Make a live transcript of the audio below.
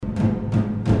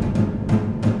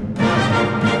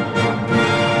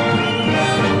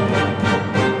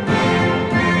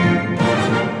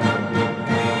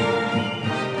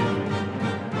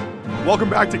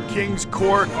Welcome back to King's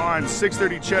Court on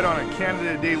 6:30 CHED on a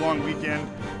Canada Day long weekend.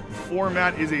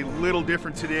 Format is a little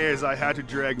different today as I had to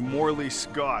drag Morley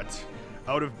Scott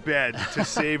out of bed to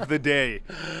save the day.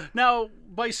 Now,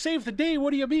 by save the day,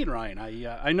 what do you mean, Ryan?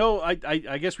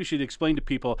 I guess we should explain to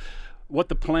people what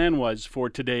the plan was for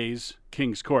today's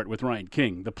King's Court with Ryan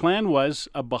King. The plan was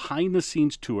a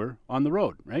behind-the-scenes tour on the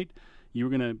road, right? You were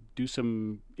going to do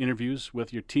some interviews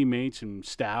with your teammates and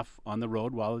staff on the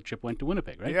road while the trip went to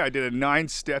Winnipeg, right? Yeah, I did a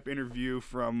 9-step interview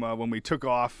from when we took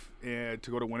off to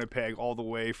go to Winnipeg all the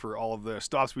way for all of the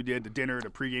stops we did, the dinner, the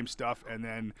pregame stuff, and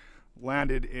then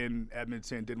landed in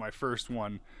Edmonton, did my first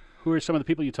one. Who are some of the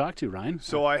people you talked to, Ryan?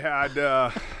 So I had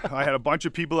a bunch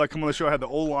of people that come on the show. I had the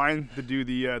O-line to do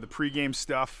the pregame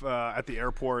stuff at the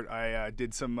airport. I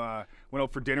did some went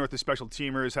out for dinner with the special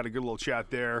teamers, had a good little chat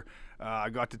there. I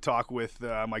got to talk with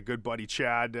my good buddy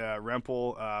Chad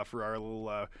Rempel for our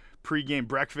little pregame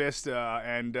breakfast,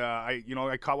 and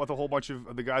I caught with a whole bunch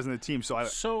of the guys on the team.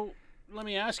 So let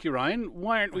me ask you, Ryan,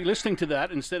 why aren't we listening to that?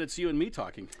 Instead, it's you and me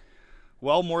talking.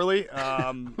 Well, Morley,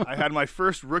 I had my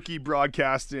first rookie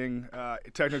broadcasting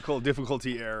technical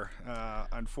difficulty error.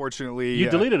 Unfortunately, you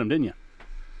deleted them, didn't you?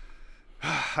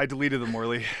 I deleted them,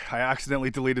 Morley. I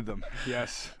accidentally deleted them.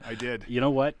 Yes, I did. You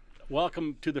know what?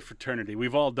 Welcome to the fraternity.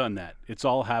 We've all done that. It's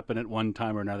all happened at one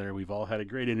time or another. We've all had a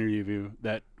great interview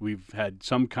that we've had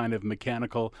some kind of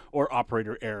mechanical or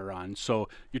operator error on. So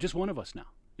you're just one of us now.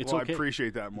 It's okay. I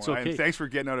appreciate that, more. Okay. And thanks for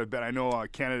getting out of bed. I know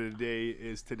Canada Day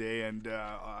is today, and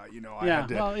I had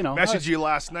to message you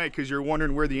last night because you're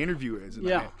wondering where the interview is. And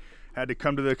I had to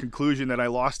come to the conclusion that I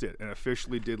lost it and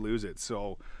officially did lose it.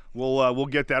 So we'll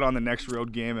get that on the next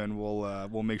road game, and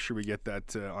we'll make sure we get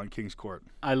that on King's Court.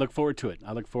 I look forward to it.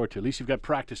 At least you've got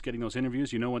practice getting those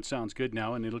interviews. You know what sounds good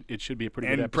now, and it should be a pretty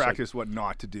good episode. And practice what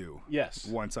not to do. Yes.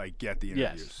 Once I get the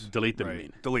interviews. Yes. Delete them. Right. You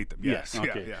mean. Delete them. Yes.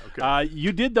 Okay. Yeah. Okay.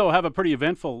 You did though have a pretty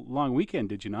eventful long weekend,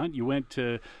 did you not? You went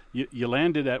to you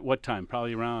landed at what time?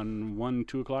 Probably around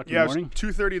 1-2 o'clock in the morning. Yeah, it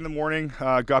was 2:30 in the morning.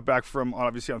 Got back from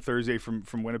obviously on Thursday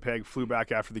from Winnipeg. Flew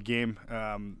back after the game.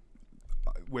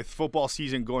 With football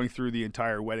season going through the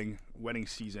entire wedding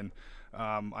season,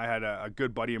 I had a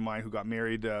good buddy of mine who got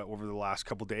married over the last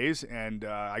couple days, and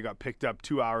I got picked up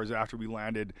 2 hours after we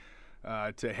landed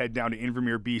to head down to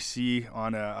Invermere, BC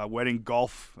on a wedding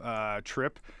golf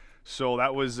trip. So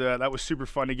that was super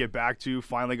fun to get back to.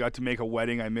 Finally got to make a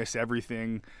wedding. I miss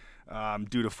everything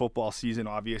due to football season,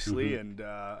 obviously, and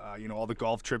all the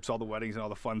golf trips, all the weddings, and all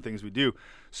the fun things we do.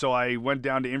 So I went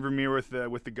down to Invermere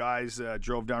with the guys,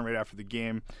 drove down right after the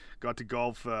game, got to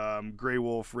golf Grey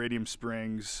Wolf, Radium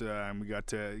Springs, and we got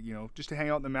to just to hang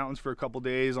out in the mountains for a couple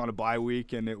days on a bye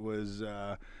week, and it was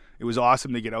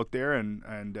awesome to get out there,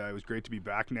 and it was great to be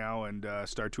back now and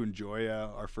start to enjoy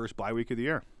our first bye week of the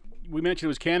year. We mentioned it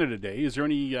was Canada Day. Is there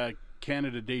any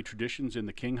Canada Day traditions in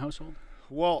the King household?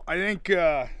 Well, I think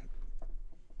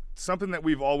something that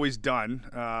we've always done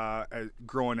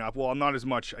growing up. Well, not as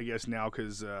much, I guess, now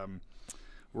because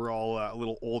we're all a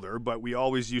little older. But we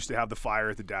always used to have the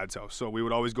fire at the dad's house. So we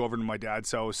would always go over to my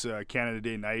dad's house Canada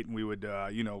Day night, and we would,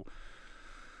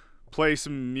 play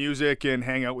some music and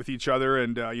hang out with each other.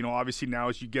 And, obviously now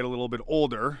as you get a little bit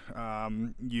older,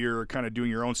 you're kind of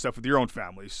doing your own stuff with your own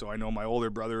family. So I know my older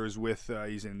brother is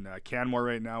he's in Canmore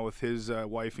right now with his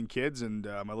wife and kids. And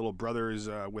my little brother is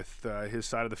with his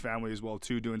side of the family as well,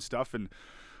 too, doing stuff. And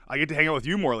I get to hang out with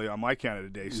you, Morley, on my Canada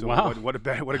Day. So wow. what a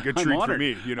good treat for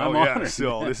me. I'm honored.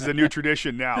 So this is a new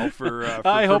tradition now for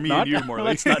me not. and you, Morley.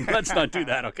 Let's not do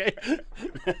that, okay?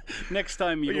 Next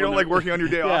time you don't like working on your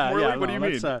day off, Morley? What do you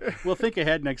mean? We'll think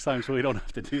ahead next time so we don't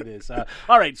have to do this.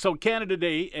 All right, so Canada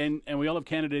Day, and we all have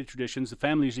Canada Day traditions. The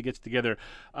family usually gets together.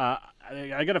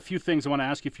 I got a few things I want to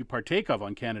ask you if you partake of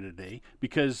on Canada Day,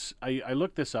 because I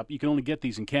looked this up. You can only get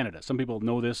these in Canada. Some people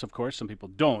know this, of course. Some people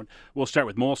don't. We'll start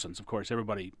with Molson's, of course.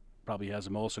 Everybody probably has a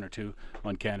Molson or two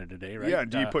on Canada Day, right? Yeah.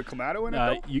 Do you put Clamato in it,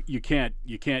 though? You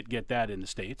can't get that in the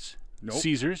States. Nope.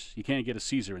 Caesars, you can't get a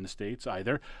Caesar in the States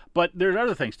either. But there's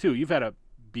other things, too. You've had a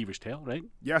Beaver's Tail, right?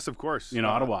 Yes, of course. In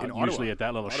Ottawa. Usually at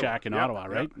that little shack in Ottawa,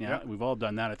 right? Yeah. We've all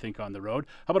done that, I think, on the road.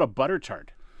 How about a butter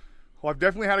tart? Well, I've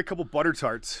definitely had a couple butter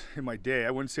tarts in my day.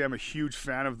 I wouldn't say I'm a huge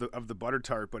fan of the butter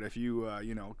tart, but if you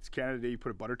it's Canada Day, you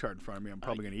put a butter tart in front of me, I'm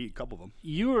probably going to eat a couple of them.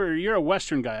 You're a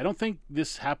Western guy. I don't think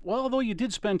this happened. Well, although you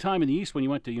did spend time in the East when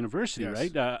you went to university, yes.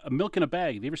 right? A milk in a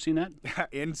bag. Have you ever seen that?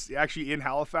 in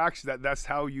Halifax, that's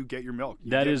how you get your milk.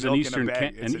 That is an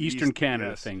Eastern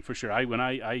Canada yes. thing for sure. When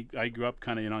I grew up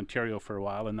kind of in Ontario for a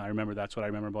while, and I remember that's what I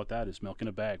remember about that is milk in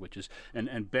a bag, which is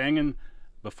and banging.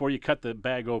 Before you cut the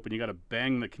bag open, you got to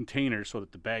bang the container so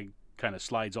that the bag kind of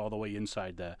slides all the way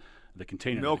inside the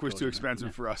container. Milk that was goes too in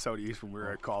expensive for us out east when we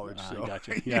were at college. So.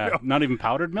 Gotcha. you Yeah, know. not even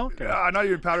powdered milk. Or? Not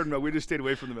even powdered milk. We just stayed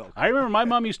away from the milk. I remember my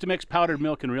mom used to mix powdered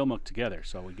milk and real milk together,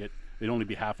 so it'd only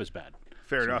be half as bad.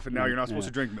 Fair enough. And now you're not supposed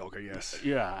to drink milk, I guess.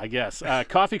 Yeah, I guess.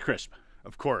 Coffee Crisp,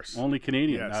 Of course. only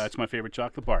Canadian. Yes. That's my favorite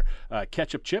chocolate bar.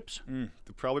 Ketchup chips.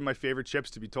 Probably my favorite chips,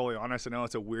 to be totally honest. I know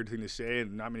it's a weird thing to say,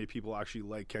 and not many people actually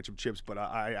like ketchup chips, but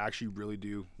I actually really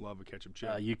do love a ketchup chip.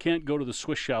 You can't go to the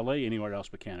Swiss Chalet anywhere else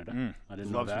but Canada. I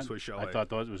didn't know Love some that. Swiss Chalet. I thought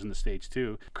that was in the States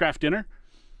too. Kraft dinner?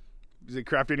 Is it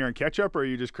Kraft dinner and ketchup, or are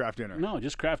you just Kraft dinner? No,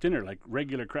 just Kraft dinner, like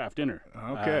regular Kraft dinner.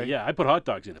 Okay. Yeah, I put hot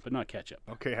dogs in it, but not ketchup.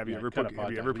 Okay, have you Yeah, ever cut put up hot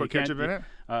have you dogs. ever But put can't- ketchup in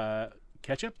it?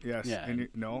 Ketchup? Yes. Yeah. And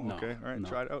no? Okay. All right. No.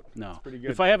 Try it out. No. It's pretty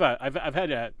good. If I have I've had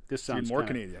a. This even sounds more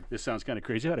kinda, Canadian. This sounds kind of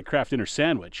crazy. I had a Kraft dinner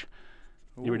sandwich.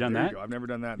 You ever done there that? You go. I've never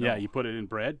done that. No. Yeah, you put it in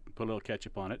bread, put a little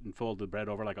ketchup on it, and fold the bread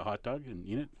over like a hot dog and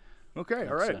eat it. Okay.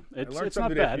 All right. It's I learned not something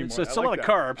today, bad. Timor. It's I a lot like of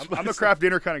that. carbs. but I'm a it's Kraft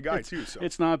dinner kind of guy too. So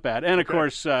It's not bad. And of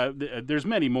course, there's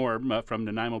many more from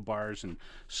Nanaimo bars and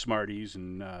Smarties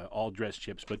and all dressed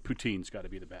chips, but poutine's got to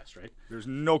be the best, right? there's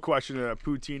no question that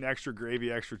poutine, extra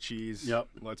gravy, extra cheese. Yep.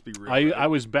 Let's be real. I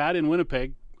was bad in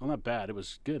Winnipeg. Well, not bad. It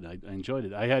was good. I enjoyed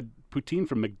it. I had poutine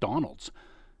from McDonald's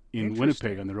in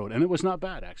Winnipeg on the road, and it was not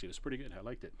bad actually. It was pretty good. I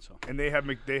liked it. So And they have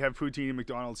poutine and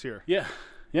McDonald's here. yeah.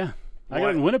 I got Well,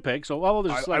 it in Winnipeg, so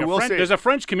there's I will say- there's a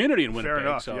French community in Winnipeg,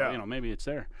 enough, so yeah. maybe it's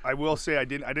there. I will say I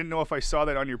didn't know if I saw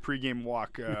that on your pregame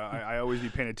walk. I always be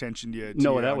paying attention to you.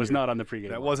 No, that was not on the pregame.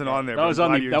 That walk. wasn't on there. That but was I'm on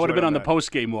glad the. you That would have been enjoyed on the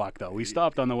postgame walk, though. We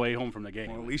stopped on the way home from the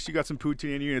game. Well, at least you got some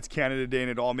poutine in you. It's Canada Day, and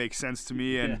it all makes sense to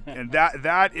me. And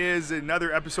that is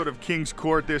another episode of King's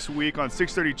Court this week on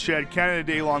 6:30 Ched Canada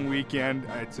Day long weekend.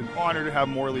 It's an honor to have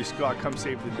Morley Scott come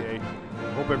save the day.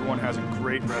 Hope everyone has a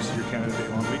great rest of your Canada Day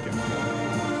long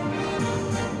weekend.